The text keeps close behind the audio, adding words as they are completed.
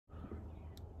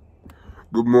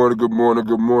Good morning, good morning,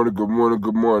 good morning, good morning,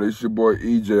 good morning. It's your boy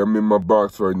EJ. I'm in my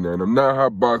box right now, and I'm not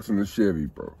hot boxing the Chevy,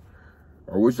 bro.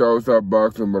 I wish I was hot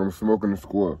boxing, but I'm smoking a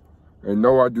square. And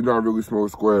no, I do not really smoke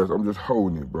squares. I'm just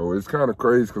holding it, bro. It's kind of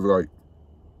crazy because, like,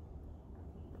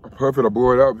 I puff it, I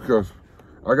blow it out because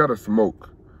I got to smoke.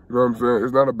 You know what I'm saying?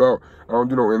 It's not about, I don't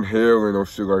do no inhaling or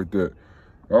shit like that.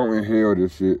 I don't inhale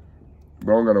this shit.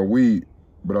 But I don't got no weed,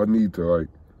 but I need to, like,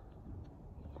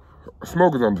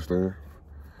 smokers understand.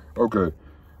 Okay.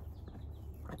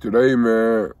 Today,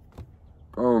 man,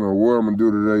 I don't know what I'm going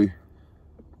to do today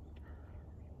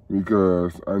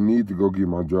because I need to go get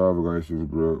my driver's license,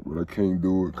 bro, but I can't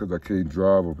do it because I can't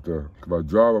drive up there. If I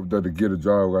drive up there to get a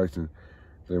driver's license,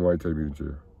 they might take me to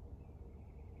jail.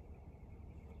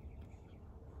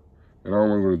 And I don't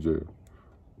want to go to jail.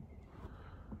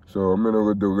 So I'm in a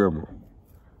little dilemma.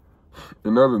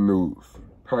 In other news,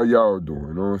 how y'all doing?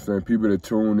 You know what I'm saying? People that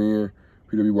tune in,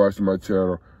 people that be watching my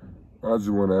channel, I just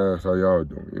want to ask how y'all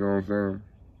doing. You know what I'm saying?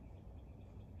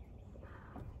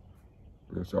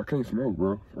 Yeah, so I can't smoke,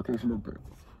 bro. I can't smoke that.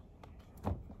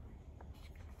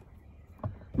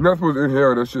 You're not supposed to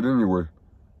inhale that shit anyway.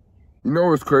 You know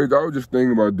what's crazy? I was just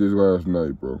thinking about this last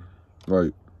night, bro.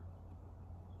 Like,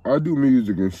 I do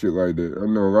music and shit like that. I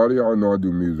know a lot of y'all know I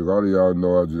do music. A lot of y'all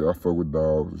know I fuck with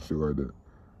dogs and shit like that.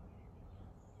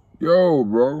 Yo,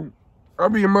 bro, I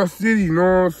be in my city, you know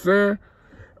what I'm saying?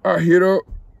 I hit up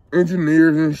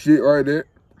engineers and shit like that,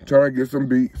 trying to get some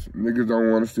beats. Niggas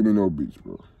don't want to send me no beats,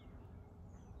 bro.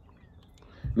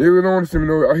 Niggas don't want to send me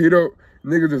no, I hit up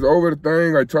niggas that's over the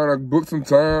thing, like trying to book some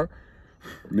time.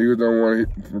 Niggas don't want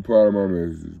to reply to my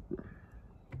messages, bro.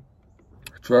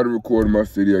 I try to record in my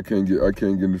city, I can't get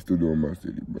in the studio in my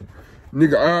city, bro.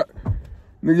 Nigga,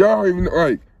 y'all even,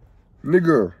 like,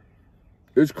 nigga,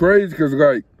 it's crazy because,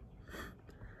 like,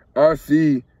 I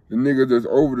see the niggas that's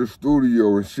over the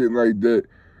studio and shit like that.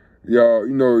 Y'all,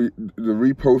 you know, the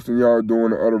reposting y'all doing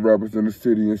the other rappers in the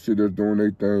city and shit that's doing their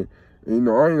thing. And, you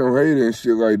know, I ain't no hater and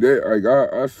shit like that. Like,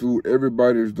 I salute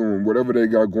everybody that's doing whatever they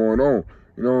got going on.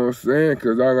 You know what I'm saying?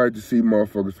 Because I like to see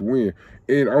motherfuckers win.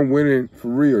 And I'm winning for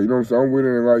real. You know what I'm saying? I'm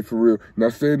winning in life for real.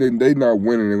 Not saying that they not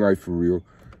winning in life for real.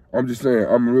 I'm just saying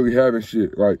I'm really having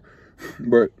shit. Like,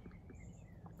 but,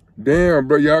 damn,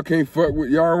 bro, y'all can't fuck with,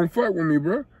 y'all don't fuck with me,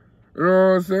 bro. You know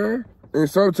what I'm saying? And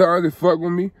sometimes they fuck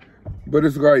with me, but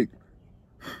it's like,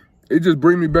 it just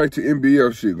bring me back to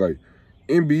NBF shit. Like,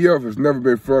 NBF has never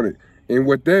been fronted. And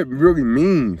what that really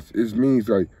means,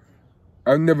 like,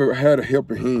 I never had a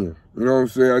helping hand. You know what I'm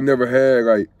saying? I never had,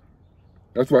 like,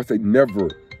 that's why I say never.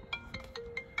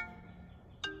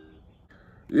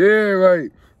 Yeah,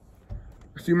 like,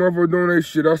 see motherfuckers doing that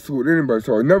shit, I salute anybody.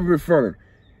 So I never been fronted.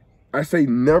 I say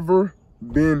never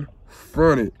been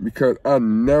fronted because I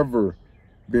never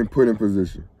been put in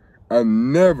position. I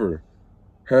never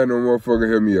had no motherfucker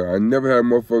help me out. I never had a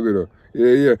motherfucker to,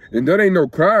 yeah. And that ain't no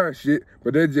crying shit,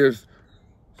 but that just,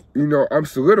 you know, I'm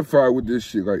solidified with this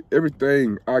shit. Like,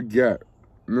 everything I got,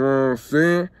 you know what I'm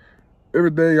saying?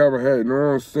 Everything I ever had, you know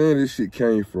what I'm saying? This shit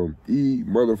came from E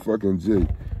motherfucking J.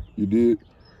 You did?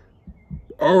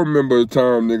 I remember the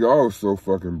time, nigga, I was so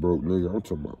fucking broke, nigga. I'm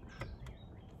talking about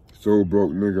so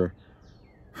broke, nigga.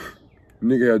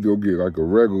 Nigga had to go get, like, a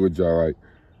regular job, like,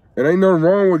 and ain't nothing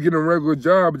wrong with getting a regular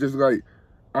job, but just, like,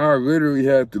 I literally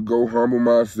had to go humble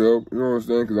myself, you know what I'm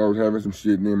saying, because I was having some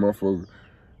shit near my folks,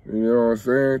 you know what I'm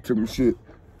saying, took some shit,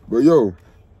 but yo,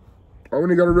 I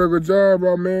only got a regular job,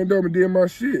 bro, man, though, and did my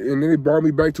shit, and then it brought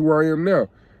me back to where I am now.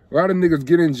 A lot of niggas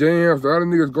get in jams, a lot of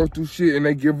niggas go through shit, and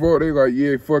they give up, they like,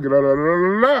 yeah, fuck it, you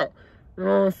know what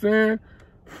I'm saying,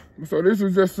 so this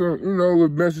was just a, you know, a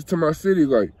message to my city,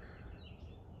 like,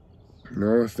 you know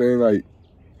what I'm saying? Like,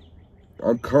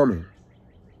 I'm coming.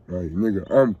 Like, nigga,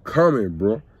 I'm coming,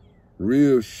 bro.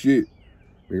 Real shit.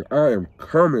 Nigga, I am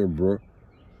coming, bro.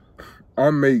 I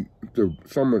make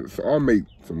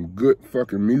some good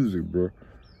fucking music, bro.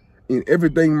 And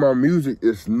everything in my music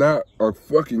is not a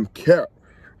fucking cap.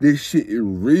 This shit is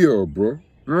real, bro.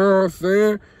 You know what I'm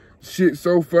saying? Shit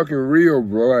so fucking real,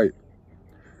 bro. Like,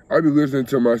 I be listening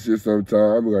to my shit sometimes.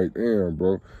 I be like, damn,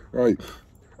 bro. Like,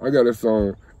 I got a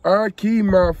song. I keep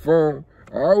my phone.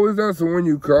 I always answer when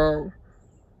you call.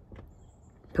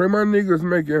 Pray my niggas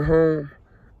make it home.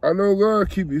 I know love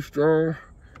keep you strong.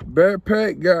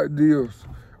 Backpack got deals.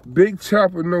 Big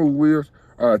chopper, no wheels.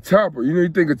 Chopper. You know, you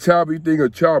think of chopper, you think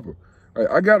of chopper. Like,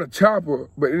 I got a chopper,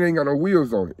 but it ain't got no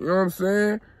wheels on it. You know what I'm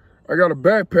saying? I got a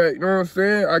backpack, you know what I'm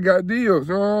saying? I got deals,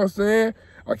 you know what I'm saying?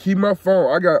 I keep my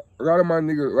phone. I got a lot of my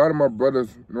niggas, a lot of my brothers,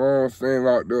 you know what I'm saying,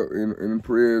 locked up in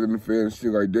prison and the fed and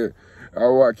shit like that.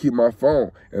 I keep my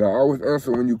phone, and I always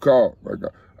answer when you call. Like,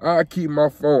 I keep my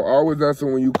phone. I always answer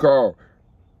when you call.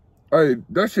 Hey,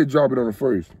 that shit dropping on the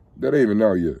 1st. That ain't even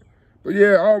out yet. But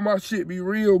yeah, all my shit be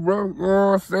real, bro. You know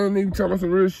what I'm saying? They be telling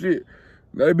some real shit.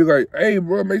 They be like, hey,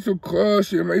 bro, make some club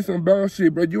shit, make some bounce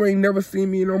shit, bro. You ain't never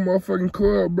seen me in no motherfucking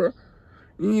club, bro.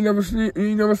 You ain't never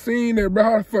seen that, bro.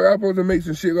 How the fuck I supposed to make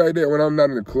some shit like that when I'm not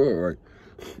in the club? Like,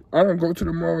 I don't go to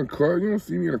the mall and club. You don't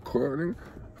see me in a club, nigga.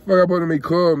 Fuck, I supposed to make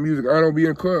club music. I don't be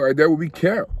in club. Like, that would be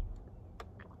cap.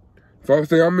 So I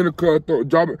say I'm in the club,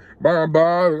 dropping, buying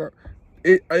bars.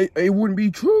 It wouldn't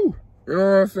be true. You know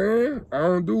what I'm saying? I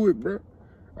don't do it, bro.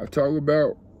 I talk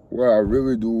about what I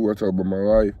really do. I talk about my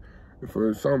life. And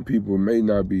for some people, it may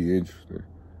not be interesting.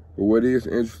 But what is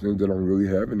interesting is that I'm really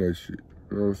having that shit.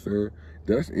 You know what I'm saying?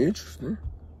 That's interesting.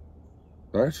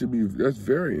 That's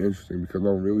very interesting because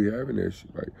I'm really having that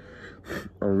shit. Like,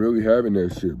 I'm really having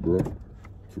that shit, bro.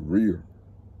 For real.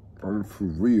 I'm for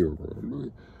real, bro.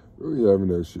 I'm really having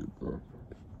that shit, bro.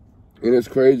 And it's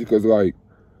crazy because, like,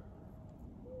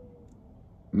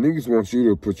 niggas want you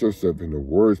to put yourself in the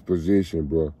worst position,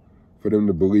 bro, for them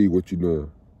to believe what you're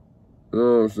doing. You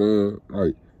know what I'm saying?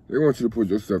 Like, they want you to put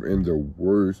yourself in the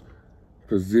worst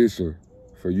position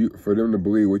for them to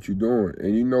believe what you're doing.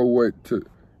 And you know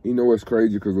what's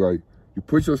crazy? Because, like, you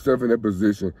put yourself in that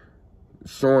position,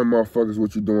 showing motherfuckers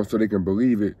what you're doing so they can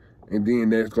believe it, and then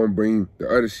that's going to bring the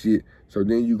other shit, so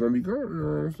then you're going to be going, you know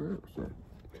what I'm saying? So,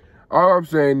 all I'm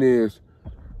saying is,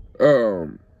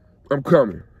 I'm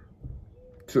coming.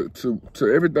 To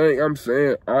everything I'm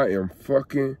saying, I am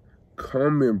fucking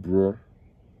coming, bro.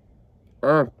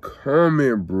 I'm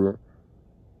coming, bro.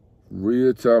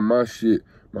 Real time, my shit,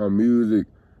 my music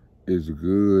is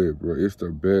good, bro. It's the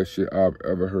best shit I've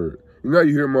ever heard. You know,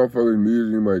 you hear motherfuckers'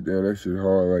 music, you're like, damn, that shit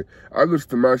hard. Like, I listen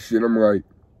to my shit, I'm like,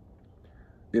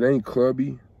 it ain't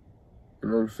clubby. You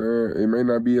know what I'm saying? It may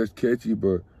not be as catchy,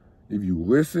 but if you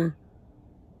listen,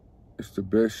 it's the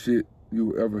best shit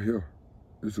you ever hear.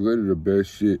 It's literally the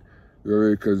best shit. You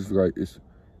know, because it's like, it's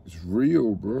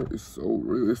real, bro. It's so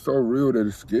real. It's so real that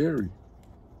it's scary.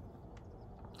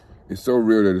 It's so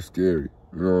real that it's scary.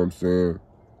 You know what I'm saying?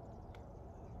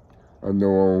 I know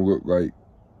I don't look like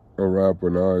a rapper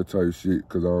and all that type of shit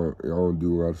because I don't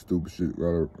do a lot of stupid shit a lot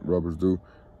of rappers do.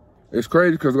 It's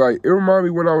crazy because, like, it reminds me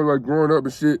when I was, like, growing up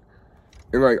and shit.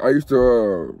 And, like, I used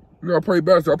to, I play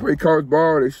basketball. I play college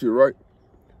ball and shit, right?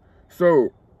 So,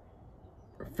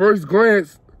 first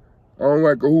glance, I don't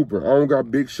like a hooper. I don't got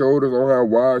big shoulders. I don't have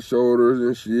wide shoulders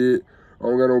and shit. I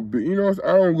don't got no big, you know,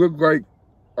 I don't look like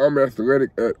I'm athletic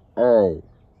at all.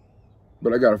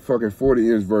 But I got a fucking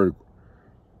 40-inch vertical.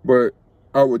 But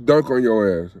I would dunk on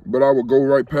your ass. But I would go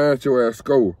right past your ass,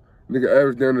 score. Nigga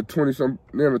average down to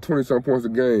 20-some points a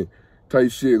game. Type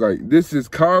shit. Like, this is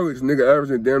college, nigga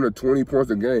averaging down to 20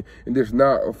 points a game. And this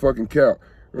not a fucking cap.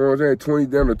 You know what I'm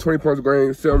saying? 20 points a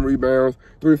game, 7 rebounds,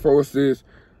 3-4 assists.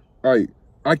 Like,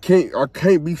 I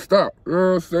can't be stopped. You know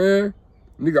what I'm saying?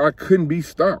 Nigga, I couldn't be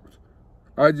stopped.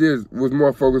 I just was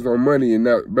more focused on money and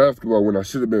not basketball when I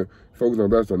should have been focused on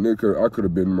basketball. Nigga, I could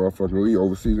have been motherfucking league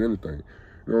overseas anything.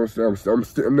 You know what I'm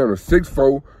saying? I'm down to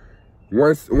 6'4",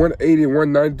 180,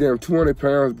 190, damn 200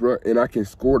 pounds, bro, and I can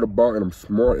score the ball, and I'm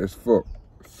smart as fuck.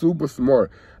 Super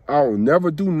smart. I don't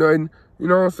never do nothing. You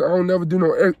know what I'm saying? I don't never do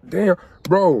no, damn,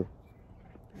 bro.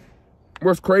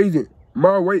 What's crazy?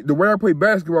 The way I play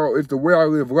basketball is the way I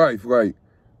live life. Like,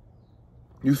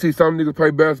 you see some niggas play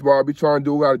basketball, I be trying to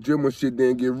do a lot of gym and shit,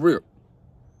 then get ripped.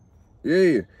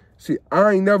 Yeah. See,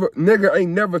 nigga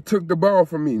ain't never took the ball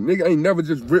from me. Nigga ain't never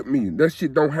just ripped me. That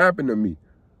shit don't happen to me.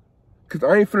 Cause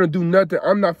I ain't finna do nothing.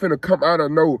 I'm not finna come out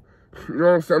of no, you know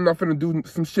what I'm saying? I'm not finna do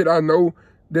some shit I know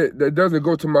that doesn't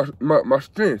go to my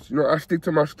strengths. You know, I stick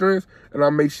to my strengths and I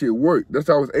make shit work. That's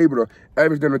how I was able to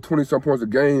average them to 20-some points a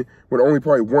game with only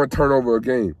probably 1 turnover a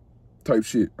game type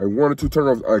shit. Like 1 or 2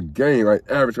 turnovers a game, like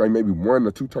average, like maybe 1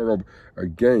 or 2 turnovers a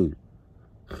game.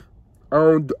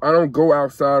 I don't go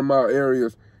outside my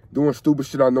areas doing stupid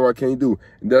shit I know I can't do.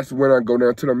 And that's when I go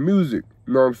down to the music.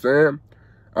 You know what I'm saying?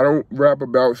 I don't rap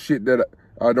about shit that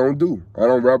I don't do. I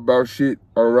don't rap about shit.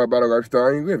 I don't rap about a lifestyle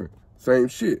I ain't living. Same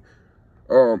shit.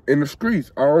 In the streets,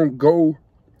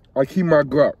 I keep my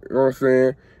Glock, you know what I'm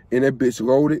saying? And that bitch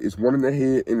loaded, it's one in the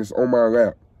head, and it's on my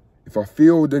lap. If I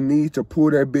feel the need to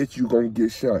pull that bitch, you gonna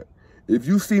get shot. If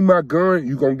you see my gun,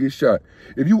 you gonna get shot.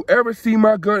 If you ever see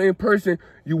my gun in person,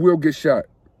 you will get shot.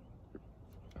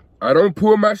 I don't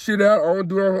pull my shit out. I don't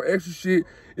do no extra shit.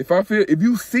 If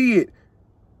you see it,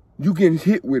 you getting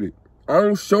hit with it. I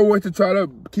don't show it to try to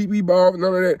keep me involved,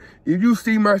 none of that. If you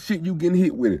see my shit, you getting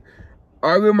hit with it.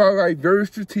 I live my life very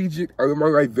strategic. I live my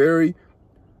life very,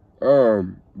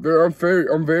 I'm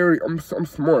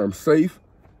smart. I'm safe.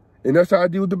 And that's how I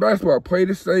deal with the basketball. I play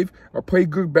this safe. I play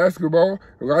good basketball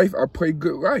life. I play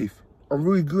good life. I'm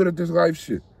really good at this life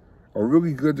shit. I'm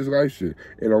really good at this life shit.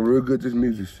 And I'm real good at this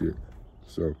music shit.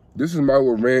 So, this is my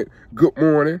little rant. Good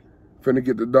morning. Finna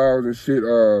get the dogs and shit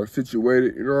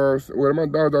situated. You know what I'm saying? Well, my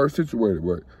dogs are situated,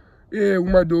 but yeah,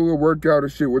 we might do a little workout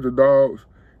and shit with the dogs.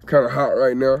 It's kind of hot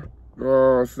right now. You know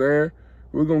what I'm saying?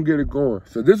 We're gonna get it going.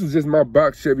 So, this was just my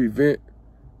box Chevy vent.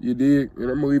 You dig? And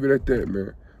I'm gonna leave it at that,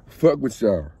 man. Fuck with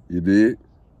y'all. You dig?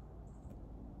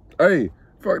 Hey,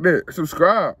 fuck that.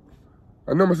 Subscribe.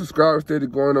 I know my subscribers steady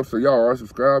going up, so y'all aren't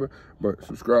subscribing, but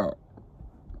subscribe.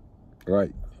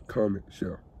 Like, comment,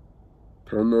 share.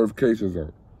 Turn notifications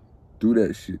on. Do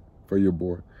that shit for your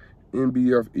boy.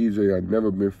 NBF EJ, I've never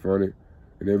been fronted,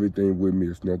 and everything with me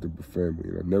is nothing but family,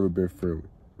 and I've never been friendly.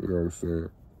 You know what I'm saying?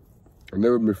 I've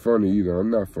never been funny either.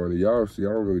 I'm not funny. Y'all see, I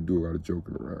don't really do a lot of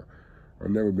joking around. I've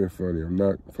never been funny. I'm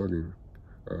not fucking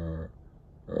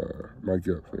Mike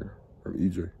Epps, man. I'm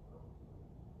EJ.